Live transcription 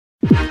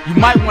You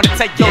might want to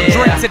take your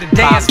drink to the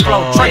dance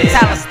floor. Trey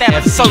Tala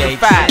staff is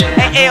certified.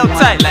 Hey, L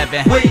Taylor.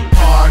 We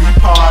party,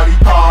 party,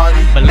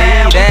 party.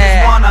 Believe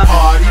that.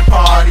 Party,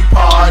 party,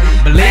 party.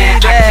 Believe I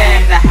that.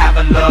 came to have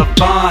a little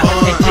fun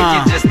and kick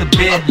it just a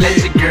bit. Let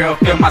your girl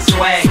feel my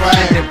swag.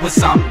 And it was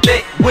something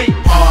thick. We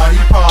party,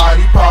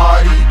 party,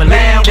 party.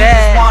 Believe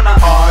that.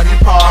 Party,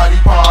 party,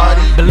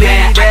 party. Believe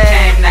I that.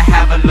 came to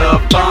have a little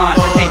fun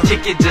and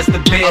kick it just a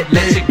bit.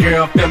 Let your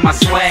girl feel my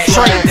swag.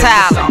 Trey And it was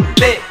Tala. something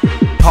thick.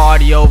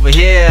 Party over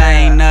here,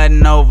 ain't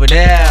nothing over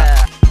there.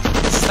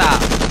 Stop.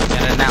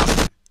 Got an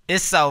announcement.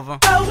 It's over.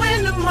 So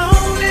in the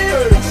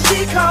morning,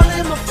 she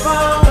calling my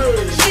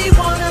phone. She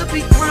wanna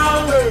be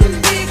grown.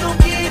 We gon'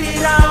 get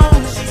it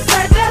on. She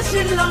said that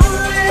she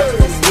lonely,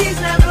 'cause he's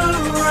never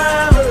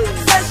around.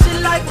 Said she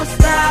like my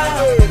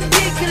style.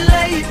 He can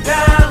lay it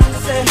down.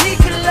 Said he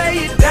can lay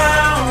it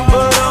down.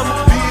 But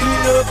I'ma beat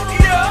it up.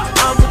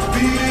 I'ma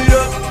beat it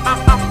up.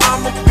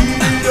 I'ma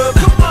beat it up.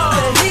 Come on.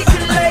 Said he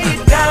can lay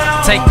it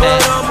down. Take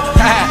that.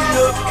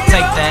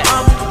 Take that.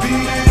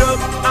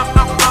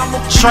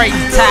 Trey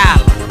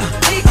Tala.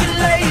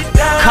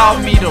 Call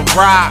me the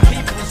Rock.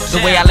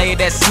 The way I laid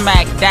that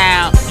smack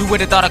down, you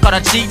would've thought I caught her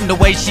cheating the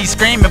way she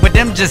screaming, but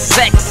them just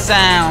sex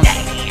sounds.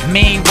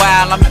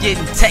 Meanwhile, I'm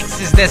getting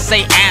texts that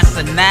say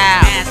answer now.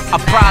 I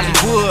probably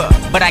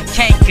would, but I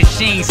can't 'cause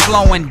she ain't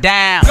slowing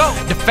down.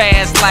 The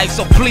fast life,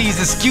 so please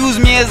excuse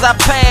me as I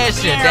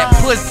pass you. That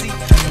pussy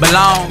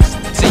belongs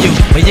to you,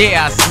 but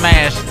yeah, I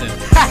smashed her.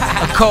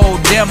 A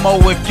cold demo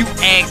if you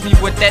ask me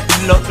what that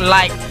looked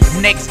like.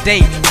 Next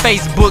day,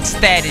 Facebook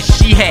status,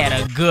 she had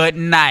a good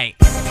night.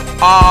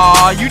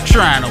 Aw, you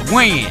tryna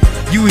win.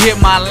 You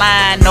hit my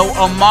line, no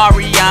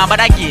Omarion, but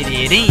I get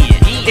it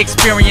in.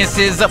 Experience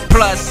is a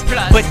plus,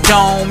 but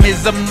dome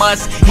is a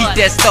must. Heat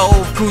that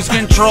stove, cruise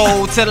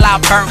control till I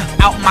burn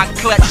out my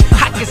clutch.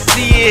 I can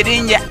see it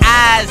in your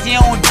eyes, you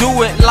don't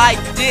do it like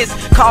this.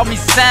 Call me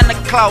Santa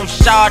Claus,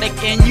 Shardik,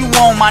 and you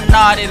on my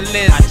naughty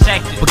list.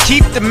 But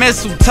keep the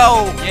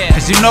mistletoe,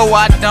 'cause you know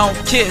I don't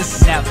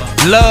kiss.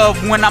 Love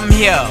when I'm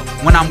here,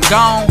 when I'm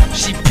gone,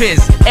 she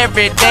pissed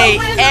every day.